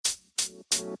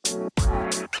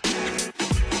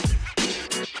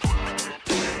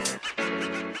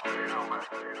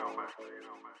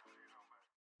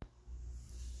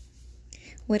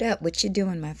What up? What you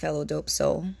doing, my fellow dope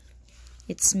soul?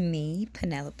 It's me,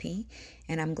 Penelope,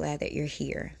 and I'm glad that you're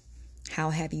here. How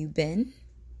have you been?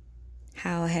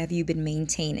 How have you been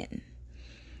maintaining?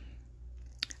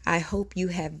 I hope you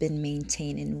have been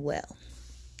maintaining well.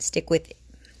 Stick with it.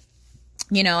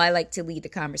 You know, I like to lead the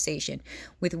conversation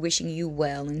with wishing you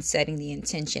well and setting the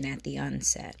intention at the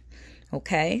onset.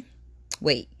 Okay?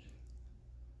 Wait.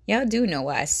 Y'all do know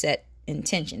why I set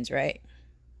intentions, right?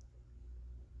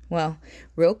 Well,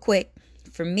 real quick,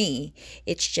 for me,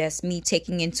 it's just me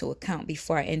taking into account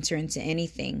before I enter into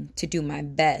anything to do my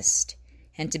best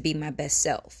and to be my best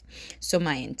self. So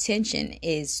my intention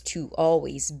is to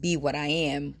always be what I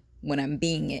am when I'm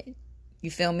being it.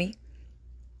 You feel me?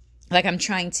 Like I'm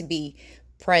trying to be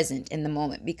present in the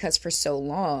moment, because for so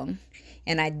long,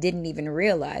 and I didn't even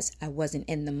realize I wasn't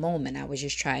in the moment. I was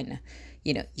just trying to,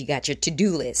 you got your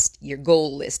to-do list, your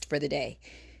goal list for the day.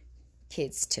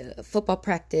 Kids to football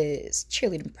practice,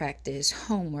 cheerleading practice,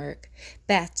 homework,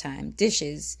 bath time,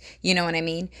 dishes. You know what I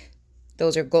mean?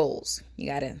 Those are goals. You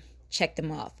got to check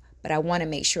them off. But I want to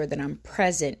make sure that I'm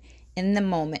present in the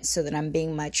moment so that I'm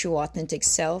being my true authentic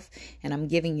self and I'm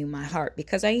giving you my heart,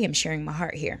 because I am sharing my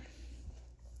heart here.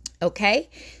 Okay?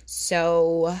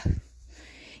 So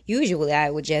usually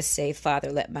I would just say,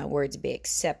 Father, let my words be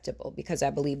acceptable, because I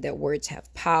believe that words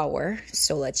have power.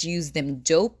 So let's use them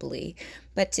dopely.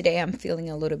 But today I'm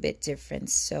feeling a little bit different.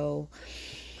 So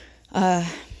my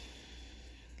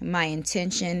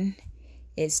intention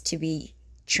is to be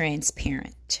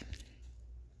transparent.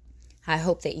 I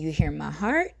hope that you hear my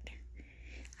heart.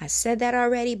 I said that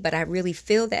already, but I really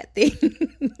feel that thing.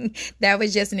 That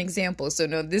was just an example. So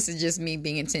no, this is just me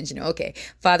being intentional. Okay,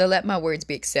 Father, let my words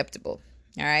be acceptable.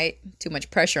 All right. Too much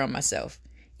pressure on myself.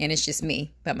 And it's just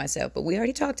me by myself. But we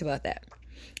already talked about that.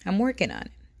 I'm working on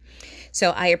it. So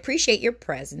I appreciate your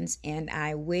presence and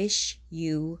I wish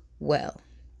you well.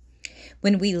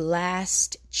 When we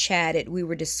last chatted, we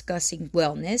were discussing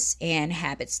wellness and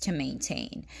habits to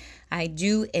maintain. I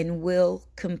do and will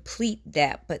complete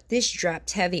that, but this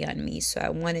dropped heavy on me. So I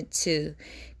wanted to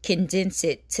condense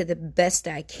it to the best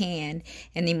I can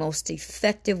in the most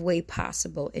effective way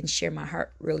possible and share my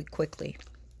heart really quickly.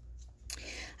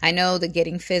 I know that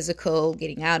getting physical,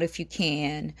 getting out if you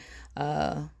can,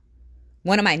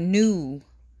 one of my new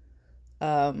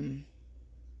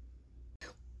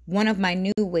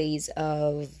ways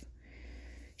of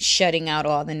shutting out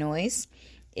all the noise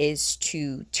is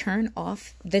to turn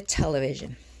off the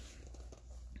television.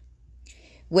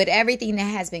 With everything that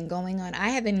has been going on, I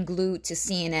have been glued to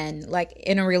CNN, like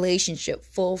in a relationship,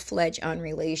 full-fledged on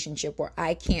relationship where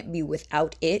I can't be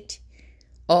without it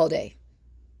all day.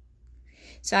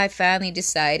 So I finally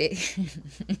decided,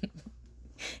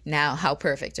 now how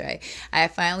perfect, right? I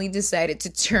finally decided to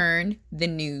turn the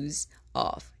news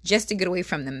off just to get away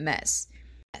from the mess.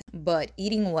 But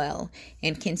eating well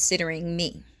and considering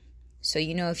me. So,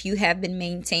 if you have been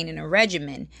maintaining a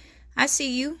regimen, I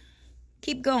see you.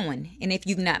 Keep going. And if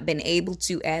you've not been able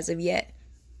to as of yet,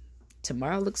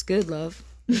 tomorrow looks good, love.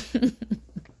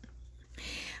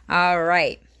 All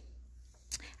right.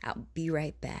 I'll be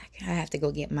right back. I have to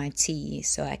go get my tea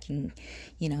so I can,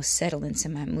 settle into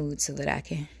my mood so that I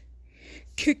can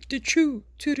kick the truth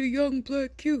to the young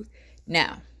black youth.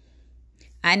 Now,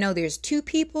 I know there's 2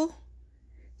 people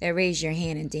that raised your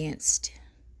hand and danced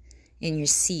in your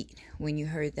seat when you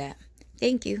heard that.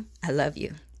 Thank you. I love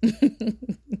you.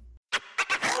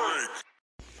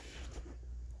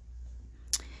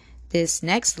 This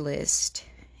next list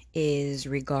is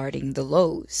regarding the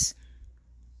lows.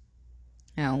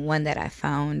 Now, one that I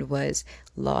found was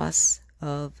loss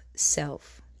of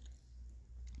self.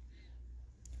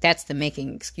 That's the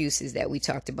making excuses that we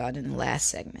talked about in the last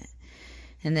segment.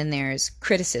 And then there's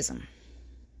criticism.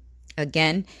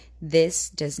 Again, this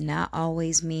does not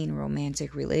always mean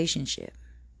romantic relationship.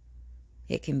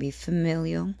 It can be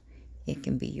familial. It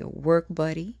can be your work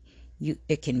buddy.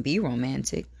 It can be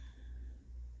romantic.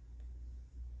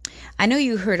 I know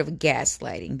you heard of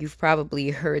gaslighting. You've probably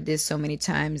heard this so many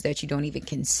times that you don't even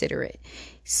consider it.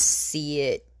 See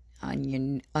it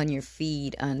on your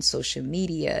feed on social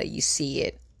media. You see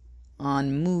it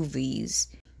on movies.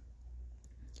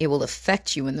 It will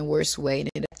affect you in the worst way and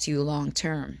it affects you long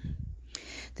term.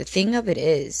 The thing of it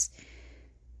is,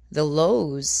 the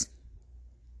lows,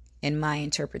 in my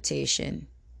interpretation,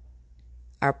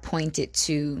 are pointed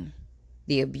to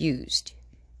the abused.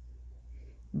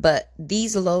 But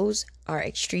these lows are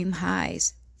extreme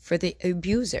highs for the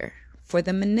abuser, for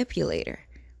the manipulator,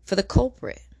 for the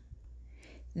culprit.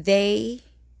 They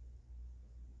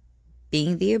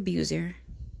being the abuser,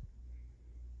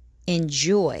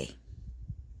 enjoy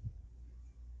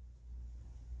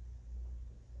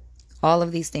all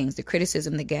of these things, the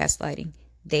criticism, the gaslighting.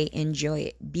 They enjoy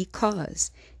it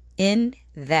because in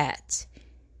that,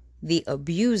 the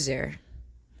abuser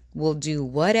will do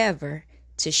whatever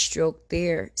to stroke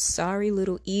their sorry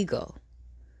little ego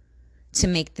to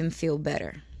make them feel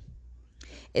better.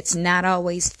 It's not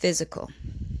always physical.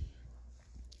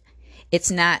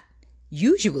 It's not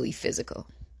usually physical.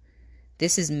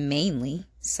 This is mainly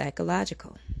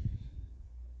psychological.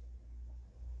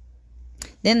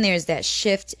 Then there's that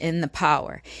shift in the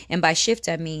power. And by shift,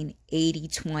 I mean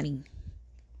 80-20,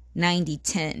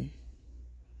 90-10.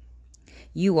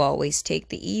 You always take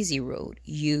the easy road.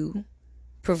 You,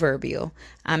 proverbial.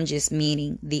 I'm just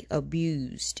meaning the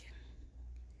abused.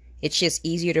 It's just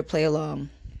easier to play along.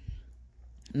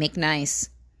 Make nice.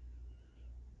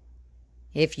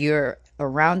 If you're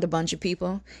around a bunch of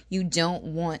people, you don't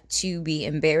want to be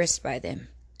embarrassed by them.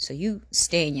 So you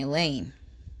stay in your lane.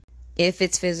 If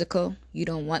it's physical, you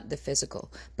don't want the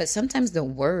physical. But sometimes the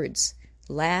words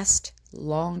last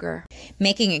longer.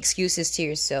 Making excuses to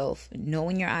yourself,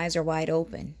 knowing your eyes are wide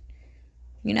open.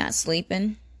 You're not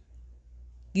sleeping.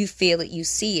 You feel it, you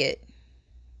see it.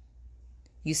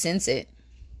 You sense it.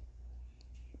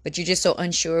 But you're just so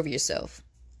unsure of yourself.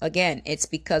 Again, it's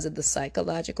because of the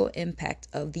psychological impact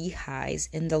of the highs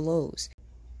and the lows.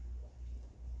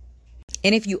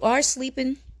 And if you are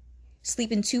sleeping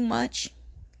too much,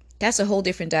 that's a whole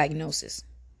different diagnosis.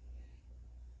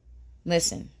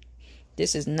 Listen,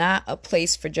 this is not a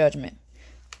place for judgment.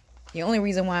 The only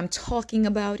reason why I'm talking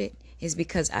about it is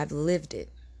because I've lived it.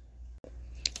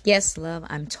 Yes, love,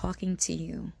 I'm talking to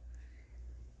you,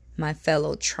 my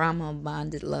fellow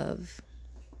trauma-bonded love.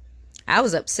 I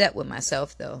was upset with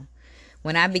myself, though.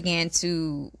 When I began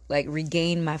to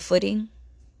regain my footing,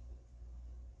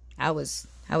 I was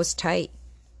tight.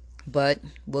 But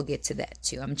we'll get to that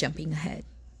too. I'm jumping ahead.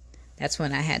 That's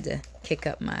when I had to kick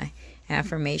up my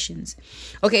affirmations.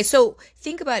 Okay, so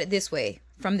think about it this way,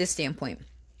 from this standpoint,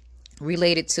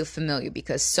 related to familiar,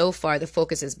 because so far the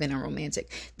focus has been on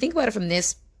romantic. Think about it from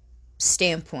this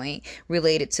standpoint,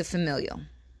 related to familial.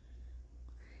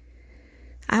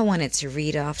 I wanted to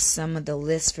read off some of the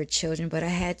lists for children, but I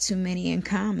had too many in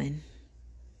common.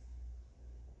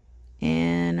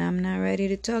 And I'm not ready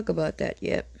to talk about that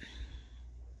yet.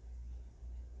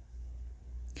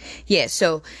 Yeah,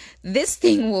 so this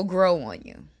thing will grow on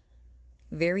you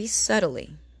very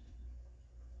subtly.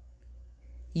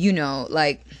 You know,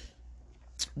 like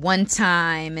one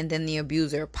time, and then the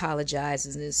abuser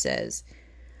apologizes and says,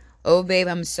 "Oh, babe,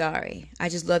 I'm sorry. I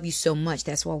just love you so much.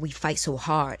 That's why we fight so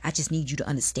hard. I just need you to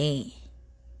understand."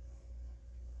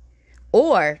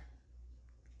 Or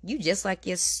you just like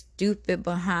your stupid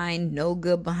behind, no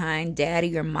good behind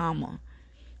daddy or mama.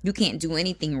 You can't do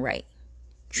anything right.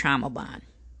 Trauma bond.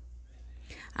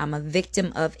 I'm a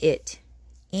victim of it.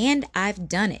 And I've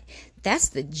done it. That's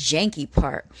the janky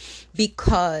part.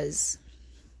 Because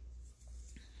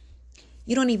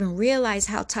you don't even realize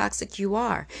how toxic you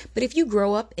are. But if you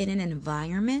grow up in an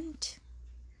environment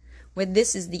where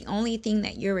this is the only thing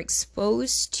that you're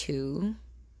exposed to,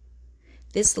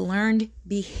 this learned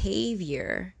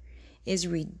behavior is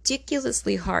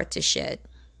ridiculously hard to shed.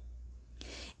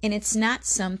 And it's not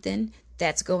something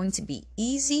that's going to be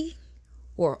easy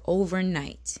or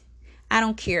overnight. I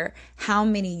don't care how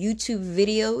many YouTube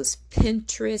videos,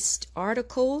 Pinterest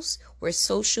articles, or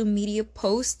social media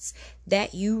posts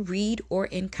that you read or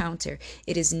encounter.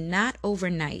 It is not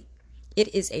overnight.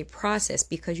 It is a process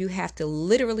because you have to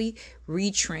literally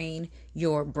retrain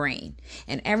your brain.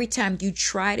 And every time you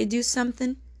try to do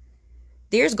something,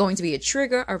 there's going to be a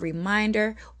trigger, a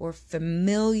reminder, or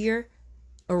familiar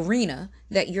arena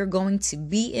that you're going to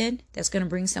be in that's going to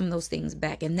bring some of those things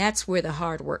back. And that's where the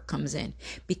hard work comes in,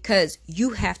 because you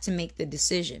have to make the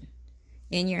decision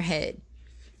in your head.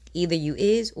 Either you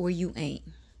is or you ain't.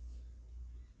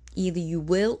 Either you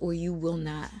will or you will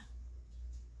not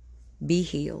be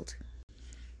healed.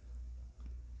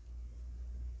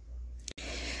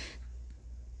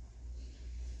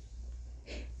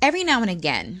 Every now and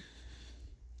again,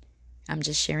 I'm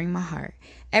just sharing my heart.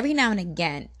 Every now and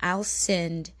again, I'll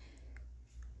send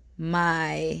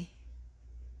my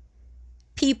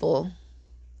people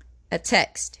a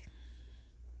text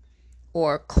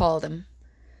or call them,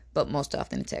 but most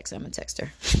often a text. I'm a texter.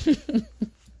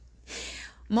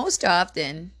 Most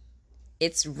often,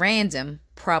 it's random,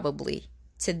 probably,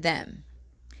 to them.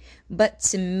 But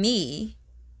to me,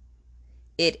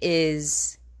 it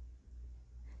is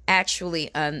actually,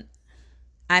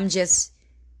 I'm just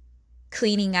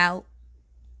cleaning out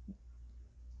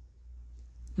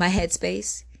my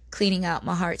headspace, cleaning out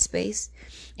my heart space.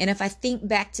 And if I think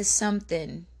back to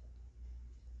something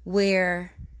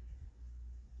where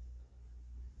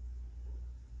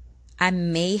I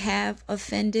may have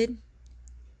offended,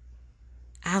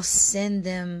 I'll send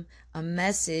them a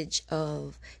message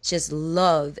of just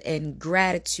love and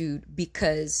gratitude,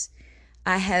 because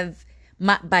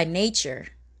by nature,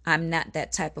 I'm not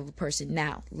that type of a person.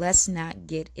 Now, let's not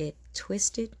get it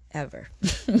twisted ever.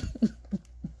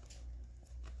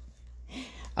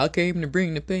 I came to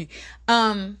bring the pain.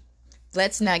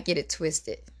 Let's not get it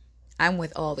twisted. I'm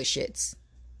with all the shits.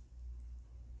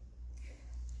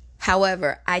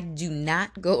 However, I do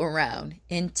not go around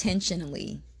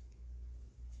intentionally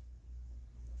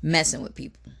messing with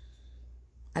people.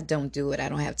 I don't do it. I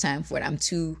don't have time for it.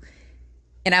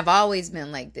 And I've always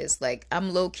been like this. Like,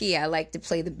 I'm low key. I like to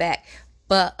play the back.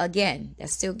 But again,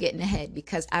 that's still getting ahead,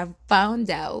 because I've found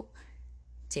out,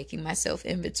 taking my self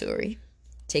inventory,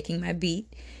 taking my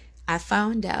beat, I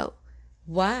found out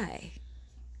why.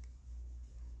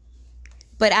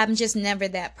 But I'm just never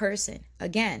that person.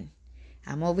 Again,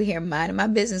 I'm over here minding my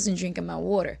business and drinking my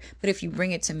water. But if you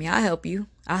bring it to me, I'll help you.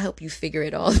 I'll help you figure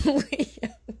it all the way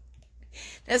out.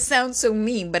 That sounds so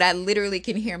mean, but I literally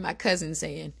can hear my cousin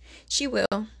saying, she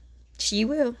will. She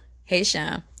will. Hey,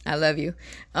 Sham, I love you.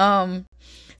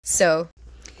 So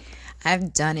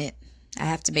I've done it. I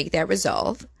have to make that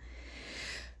resolve.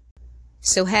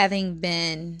 So having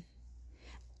been,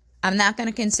 I'm not going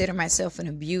to consider myself an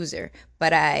abuser,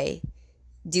 but I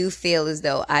do feel as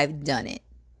though I've done it.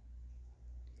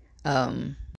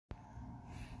 I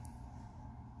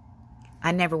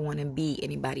never want to be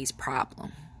anybody's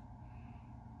problem.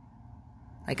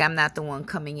 Like, I'm not the one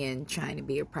coming in trying to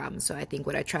be a problem. So I think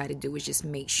what I try to do is just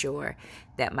make sure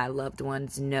that my loved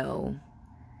ones know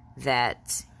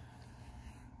that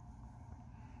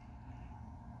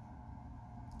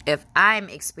if I'm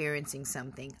experiencing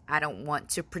something, I don't want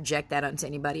to project that onto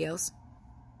anybody else.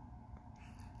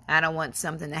 I don't want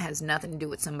something that has nothing to do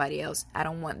with somebody else. I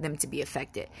don't want them to be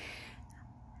affected.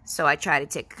 So I try to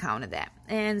take account of that.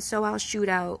 And so I'll shoot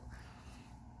out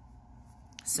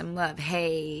some love.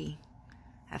 Hey,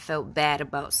 I felt bad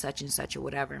about such and such or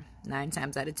whatever. 9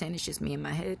 times out of 10, it's just me in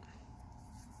my head.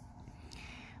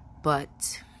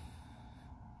 But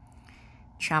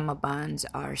trauma bonds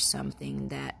are something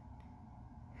that...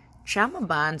 Trauma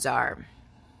bonds are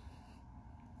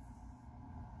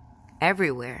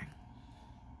everywhere.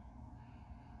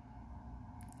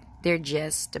 They're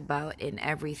just about in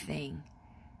everything.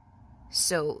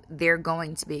 So they're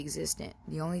going to be existent.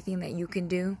 The only thing that you can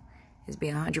do is be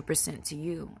 100% to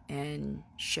you and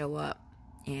show up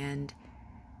and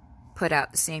put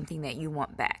out the same thing that you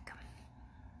want back.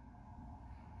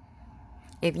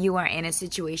 If you are in a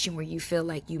situation where you feel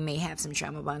like you may have some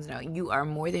trauma bonds now, you are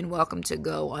more than welcome to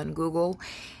go on Google,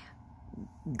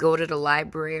 go to the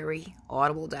library,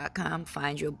 audible.com,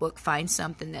 find your book, find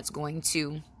something that's going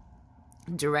to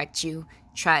direct you.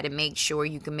 Try to make sure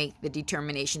you can make the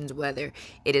determinations whether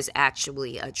it is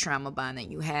actually a trauma bond that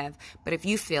you have. But if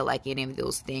you feel like any of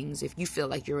those things, if you feel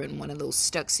like you're in one of those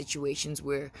stuck situations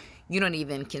where you don't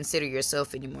even consider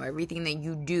yourself anymore, everything that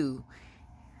you do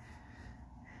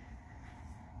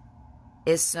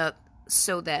is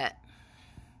so that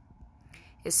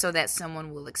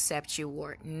someone will accept you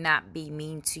or not be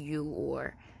mean to you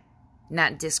or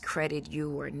not discredit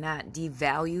you or not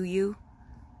devalue you,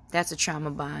 that's a trauma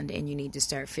bond, and you need to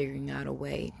start figuring out a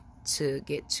way to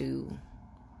get to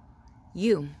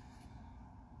you.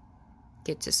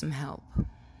 Get to some help.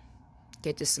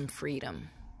 Get to some freedom.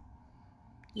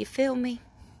 You feel me?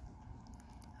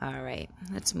 All right,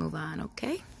 let's move on,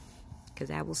 okay? Because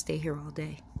I will stay here all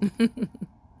day.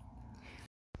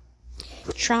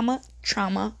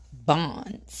 Trauma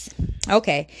bonds.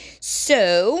 Okay,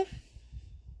 so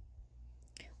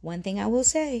one thing I will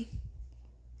say,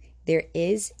 there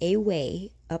is a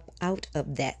way up out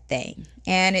of that thing,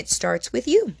 and it starts with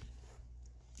you.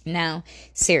 Now,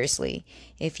 seriously,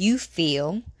 if you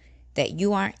feel that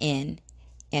you are in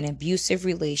an abusive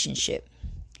relationship,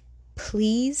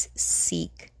 please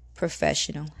seek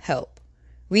professional help.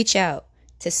 Reach out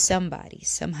to somebody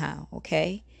somehow,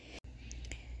 okay?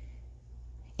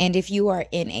 And if you are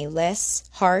in a less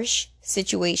harsh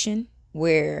situation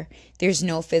where there's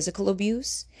no physical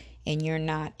abuse and you're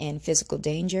not in physical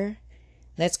danger,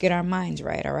 let's get our minds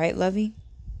right, all right, lovey?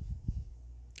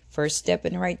 First step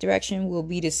in the right direction will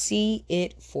be to see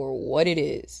it for what it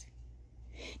is.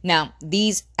 Now,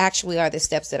 these actually are the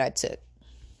steps that I took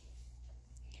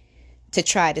to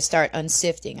try to start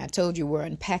unsifting. I told you we're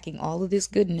unpacking all of this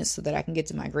goodness so that I can get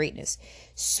to my greatness.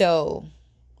 So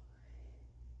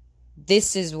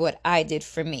this is what I did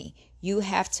for me. You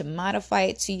have to modify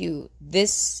it to you.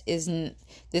 This is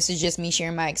just me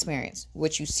sharing my experience.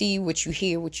 What you see, what you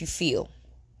hear, what you feel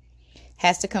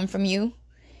has to come from you,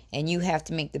 and you have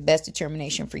to make the best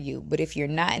determination for you. But if you're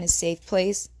not in a safe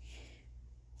place,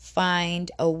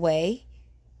 find a way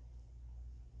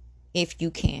if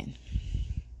you can.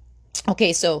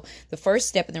 Okay, so the first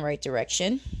step in the right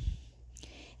direction,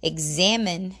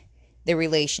 examine the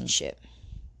relationship.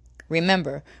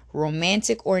 Remember,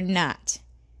 romantic or not,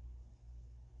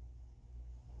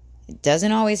 it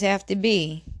doesn't always have to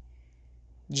be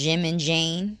Jim and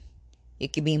Jane.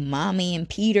 It could be Mommy and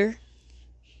Peter.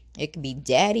 It could be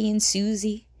Daddy and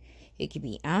Susie. It could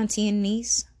be Auntie and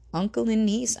niece, Uncle and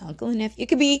niece, Uncle and nephew. It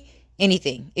could be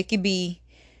anything. It could be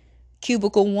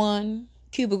cubicle 1,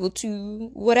 cubicle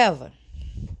 2, whatever.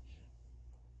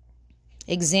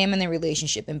 Examine the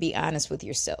relationship and be honest with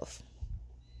yourself.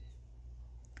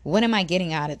 What am I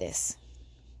getting out of this?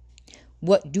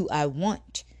 What do I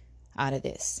want out of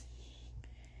this?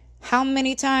 How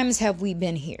many times have we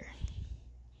been here?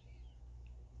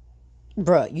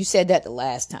 Bruh, you said that the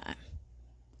last time.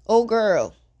 Oh,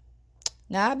 girl.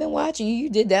 Now, I've been watching you. You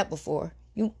did that before.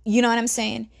 You know what I'm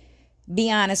saying? Be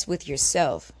honest with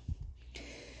yourself.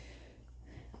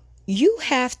 You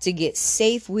have to get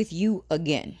safe with you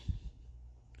again.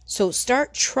 So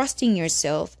start trusting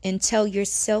yourself and tell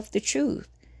yourself the truth.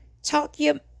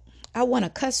 I want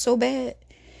to cuss so bad.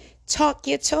 Talk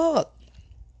your talk.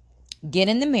 Get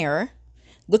in the mirror,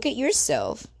 look at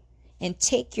yourself, and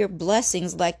take your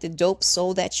blessings like the dope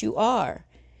soul that you are.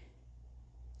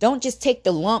 Don't just take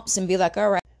the lumps and be like, all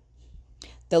right.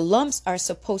 The lumps are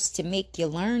supposed to make you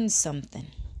learn something.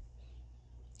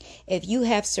 If you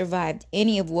have survived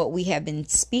any of what we have been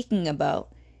speaking about,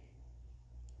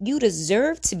 you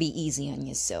deserve to be easy on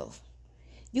yourself.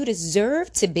 You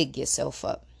deserve to big yourself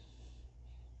up.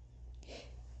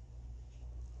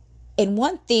 And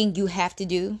one thing you have to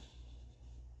do,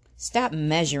 stop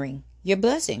measuring your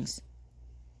blessings.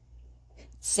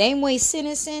 Same way sin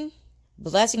is sin,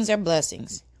 blessings are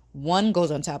blessings. One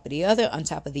goes on top of the other, on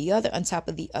top of the other, on top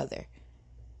of the other.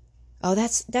 Oh,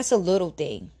 that's a little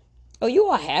thing. Oh, you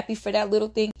all happy for that little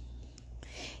thing?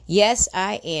 Yes,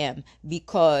 I am,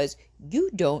 because you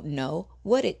don't know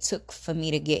what it took for me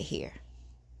to get here.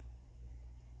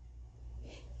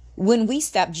 When we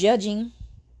stop judging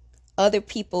other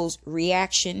people's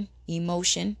reaction,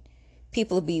 emotion,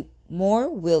 people will be more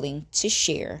willing to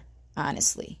share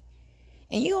honestly.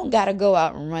 And you don't got to go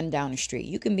out and run down the street.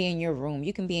 You can be in your room.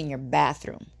 You can be in your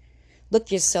bathroom.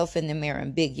 Look yourself in the mirror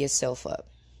and big yourself up.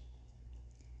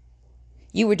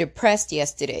 You were depressed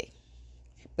yesterday,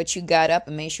 but you got up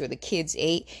and made sure the kids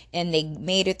ate, and they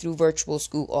made it through virtual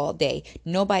school all day.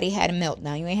 Nobody had a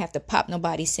meltdown. You ain't have to pop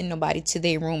nobody, send nobody to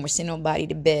their room, or send nobody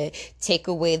to bed, take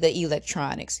away the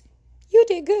electronics. You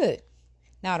did good.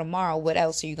 Now tomorrow, what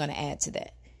else are you going to add to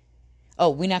that? Oh,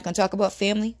 we're not going to talk about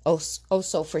family? Oh,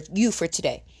 so for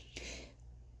today,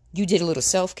 you did a little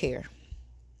self-care.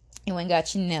 You ain't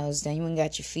got your nails done. You ain't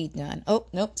got your feet done. Oh,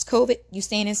 nope, it's COVID. You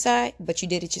staying inside, but you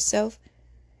did it yourself.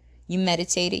 You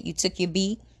meditated. You took your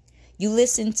beat. You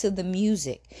listened to the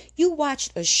music. You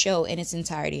watched a show in its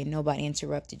entirety and nobody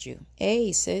interrupted you.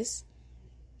 Hey, sis.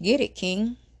 Get it,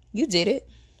 king. You did it.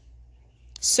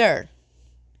 Sir.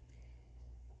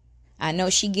 I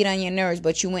know she get on your nerves,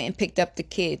 but you went and picked up the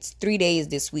kids 3 days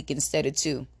this week instead of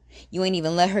 2. You ain't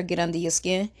even let her get under your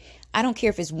skin. I don't care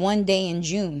if it's 1 day in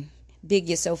June. Big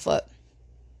yourself up.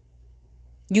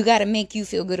 You got to make you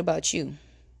feel good about you.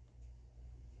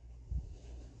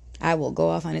 I will go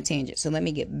off on a tangent, so let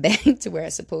me get back to where I'm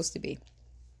supposed to be.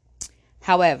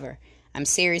 However, I'm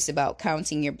serious about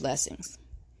counting your blessings.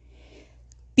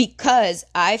 Because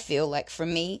I feel like for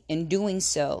me, in doing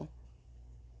so,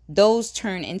 those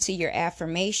turn into your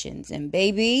affirmations. And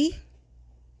baby,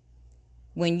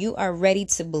 when you are ready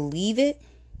to believe it,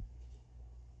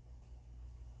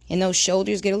 and those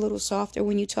shoulders get a little softer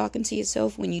when you're talking to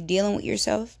yourself, when you're dealing with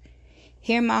yourself,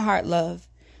 hear my heart, love.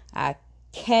 I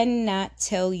cannot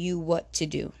tell you what to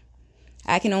do.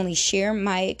 I can only share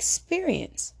my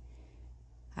experience.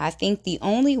 I think the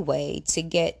only way to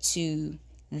get to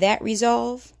that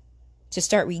resolve, to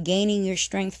start regaining your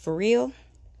strength for real,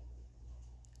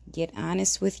 get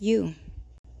honest with you.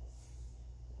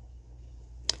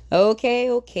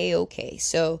 Okay.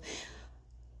 So,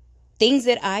 things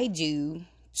that I do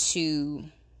to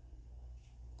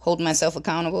hold myself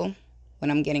accountable when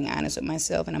I'm getting honest with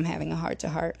myself and I'm having a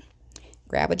heart-to-heart.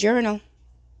 Grab a journal,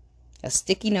 a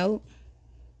sticky note,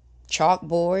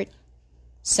 chalkboard,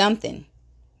 something,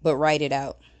 but write it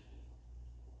out.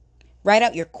 Write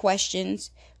out your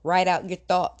questions. Write out your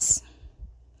thoughts.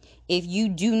 If you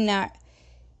do not,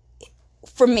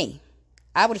 for me,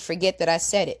 I would forget that I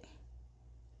said it.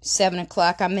 7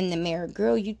 o'clock, I'm in the mirror.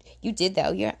 Girl, you did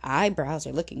that. Your eyebrows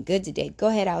are looking good today. Go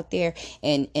ahead out there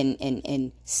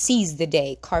and seize the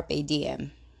day. Carpe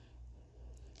diem.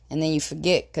 And then you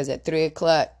forget because at 3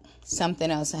 o'clock,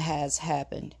 something else has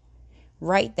happened.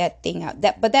 Write that thing out.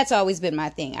 But that's always been my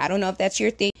thing. I don't know if that's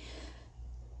your thing.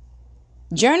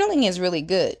 Journaling is really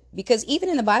good because even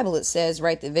in the Bible it says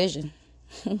write the vision.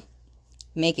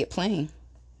 Make it plain.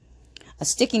 A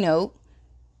sticky note.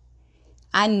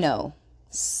 I know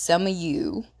some of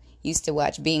you used to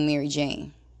watch Being Mary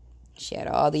Jane. She had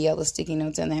all the yellow sticky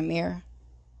notes in that mirror.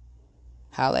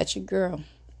 Holla at your girl.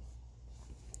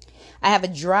 I have a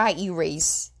dry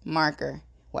erase marker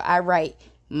where I write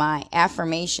my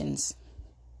affirmations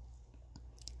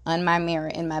on my mirror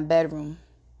in my bedroom.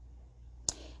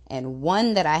 And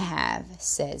one that I have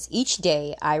says, each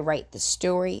day I write the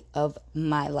story of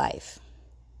my life.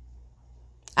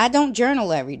 I don't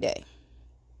journal every day,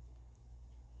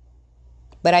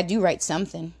 but I do write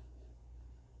something.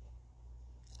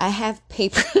 I have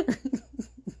paper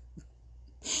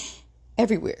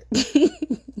everywhere.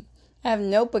 I have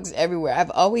notebooks everywhere.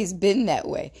 I've always been that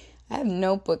way. I have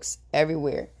notebooks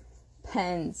everywhere.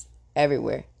 Pens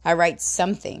everywhere. I write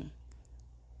something.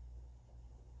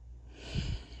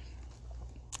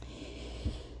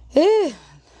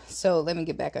 So let me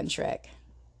get back on track.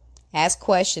 Ask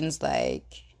questions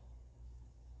like,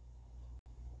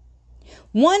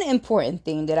 one important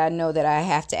thing that I know that I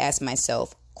have to ask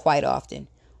myself quite often,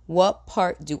 what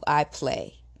part do I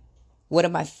play? What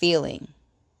am I feeling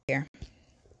here?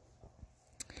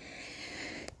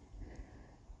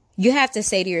 You have to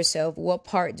say to yourself, what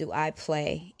part do I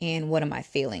play and what am I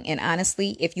feeling? And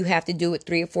honestly, if you have to do it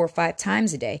 3 or 4 or 5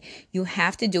 times a day, you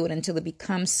have to do it until it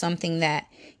becomes something that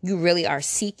you really are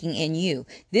seeking in you.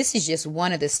 This is just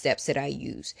one of the steps that I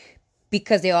use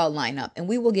because they all line up and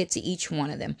we will get to each one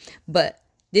of them. But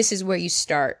this is where you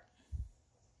start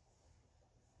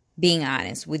being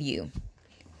honest with you.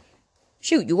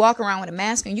 Shoot, you walk around with a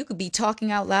mask and you could be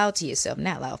talking out loud to yourself.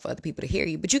 Not loud for other people to hear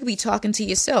you, but you could be talking to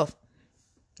yourself.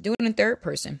 Do it in third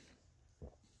person.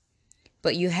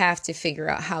 But you have to figure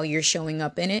out how you're showing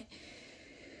up in it.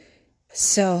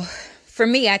 So for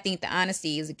me, I think the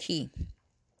honesty is a key.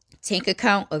 Take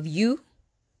account of you.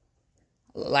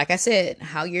 Like I said,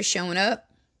 how you're showing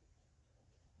up.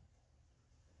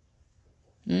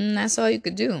 That's all you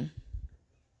could do.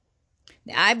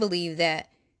 I believe that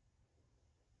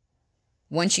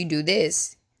once you do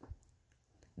this,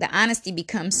 the honesty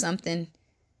becomes something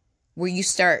where you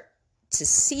start to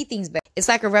see things better. It's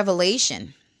like a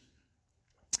revelation.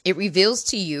 It reveals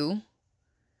to you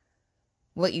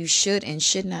what you should and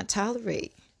should not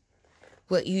tolerate,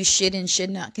 what you should and should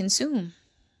not consume,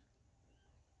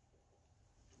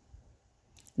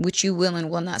 which you will and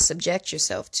will not subject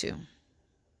yourself to.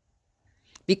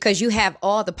 Because you have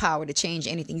all the power to change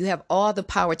anything. You have all the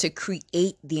power to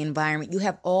create the environment. You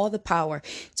have all the power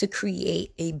to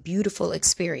create a beautiful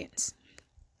experience.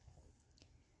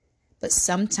 But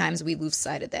sometimes we lose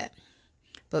sight of that.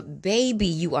 But baby,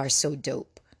 you are so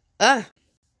dope. It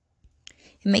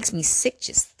makes me sick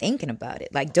just thinking about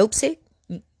it. Like dope sick?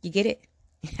 You get it?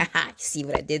 See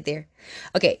what I did there?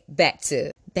 Okay, back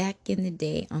in the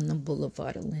day on the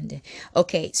Boulevard of Linden.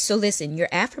 Okay, so listen, your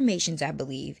affirmations, I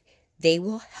believe, they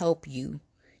will help you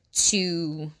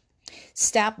to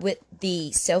stop with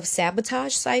the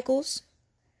self-sabotage cycles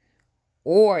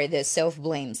or the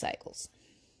self-blame cycles.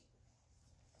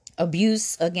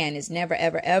 Abuse, again, is never,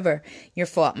 ever, ever your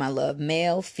fault, my love.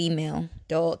 Male, female,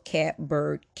 dog, cat,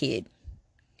 bird, kid.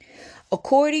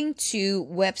 According to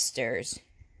Webster's,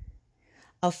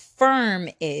 affirm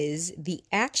is the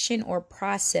action or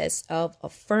process of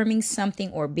affirming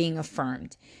something or being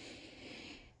affirmed.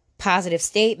 Positive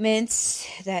statements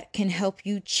that can help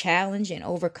you challenge and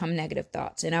overcome negative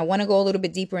thoughts. And I want to go a little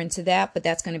bit deeper into that, but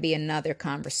that's going to be another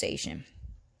conversation.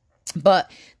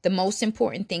 But the most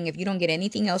important thing, if you don't get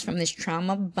anything else from this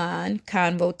trauma bond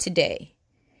convo today,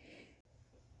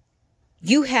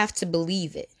 you have to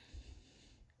believe it.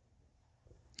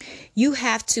 You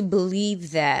have to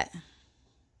believe that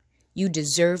you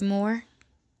deserve more.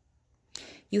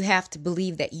 You have to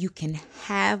believe that you can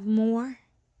have more.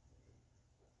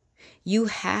 You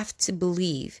have to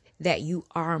believe that you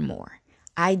are more.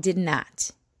 I did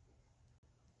not.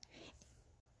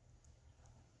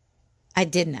 I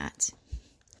did not.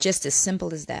 Just as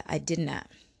simple as that. I did not.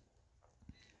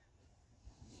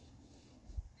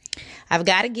 I've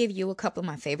got to give you a couple of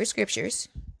my favorite scriptures.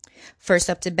 First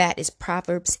up to bat is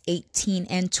Proverbs 18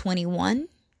 and 21.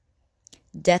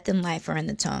 Death and life are in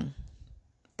the tongue.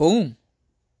 Boom.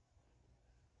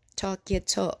 Talk your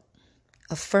talk.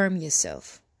 Affirm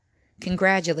yourself.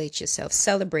 Congratulate yourself.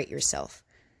 Celebrate yourself.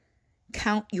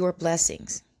 Count your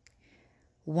blessings.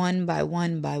 1 by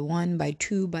 1 by 1 by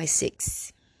 2 by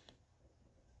 6.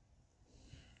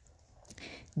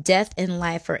 Death and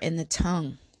life are in the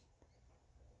tongue.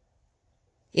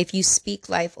 If you speak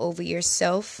life over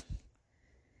yourself,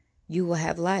 you will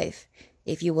have life.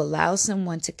 If you allow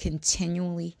someone to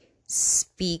continually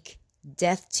speak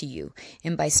death to you,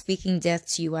 and by speaking death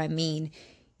to you, I mean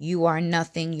you are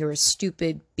nothing, you're a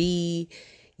stupid bee,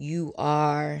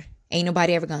 ain't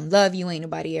nobody ever gonna love you, ain't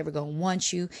nobody ever gonna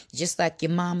want you, you're just like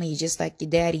your mama, you're just like your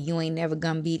daddy, you ain't never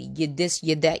gonna be, you're this,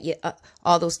 you're that,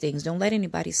 all those things. Don't let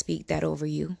anybody speak that over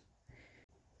you.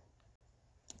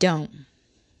 Don't.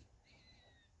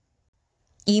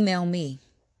 Email me.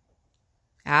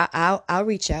 I'll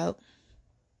reach out.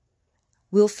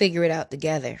 We'll figure it out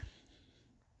together.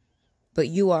 But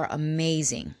you are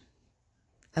amazing.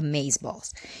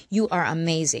 Amazeballs. You are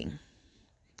amazing.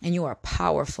 And you are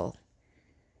powerful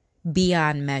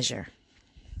beyond measure.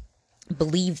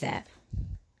 Believe that.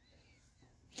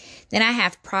 Then I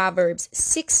have Proverbs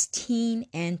 16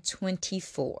 and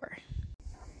 24.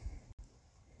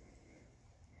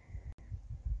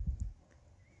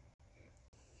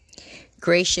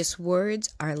 Gracious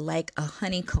words are like a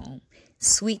honeycomb,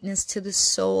 sweetness to the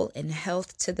soul and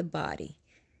health to the body.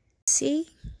 See?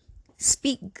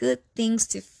 Speak good things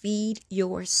to feed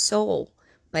your soul.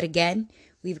 But again,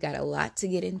 we've got a lot to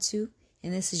get into,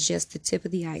 and this is just the tip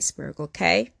of the iceberg,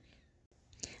 okay?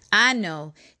 I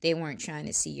know they weren't trying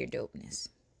to see your dopeness,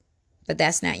 but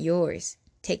that's not yours.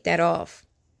 Take that off.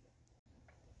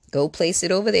 Go place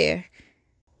it over there.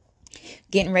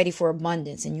 Getting ready for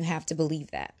abundance, and you have to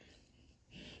believe that.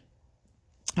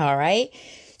 All right.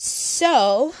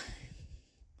 So,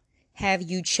 have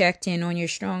you checked in on your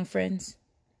strong friends?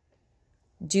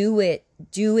 Do it.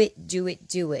 Do it. Do it.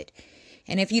 Do it.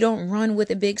 And if you don't run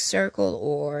with a big circle,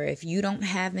 or if you don't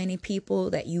have any people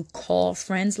that you call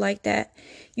friends like that,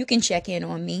 you can check in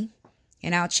on me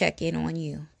and I'll check in on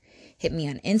you. Hit me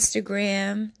on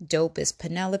Instagram, Dope is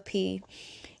Penelope,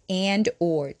 and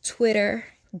or Twitter,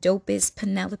 Dope is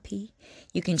Penelope.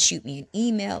 You can shoot me an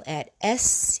email at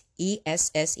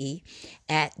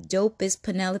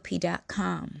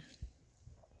sesse@dopespenelope.com.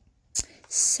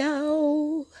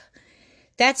 So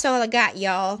that's all I got,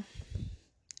 y'all.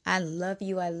 I love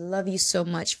you. I love you so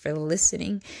much for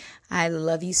listening. I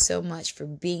love you so much for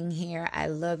being here. I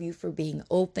love you for being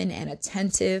open and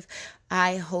attentive.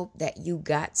 I hope that you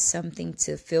got something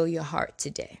to fill your heart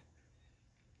today.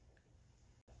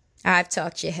 I've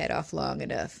talked your head off long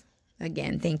enough.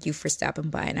 Again, thank you for stopping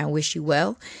by, and I wish you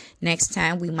well. Next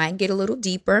time, we might get a little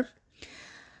deeper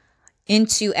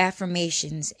into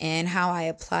affirmations and how I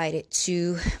applied it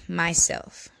to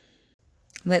myself.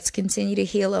 Let's continue to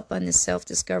heal up on the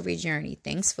self-discovery journey.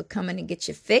 Thanks for coming to get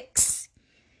your fix.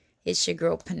 It's your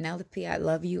girl, Penelope. I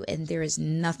love you, and there is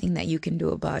nothing that you can do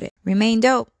about it. Remain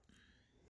dope.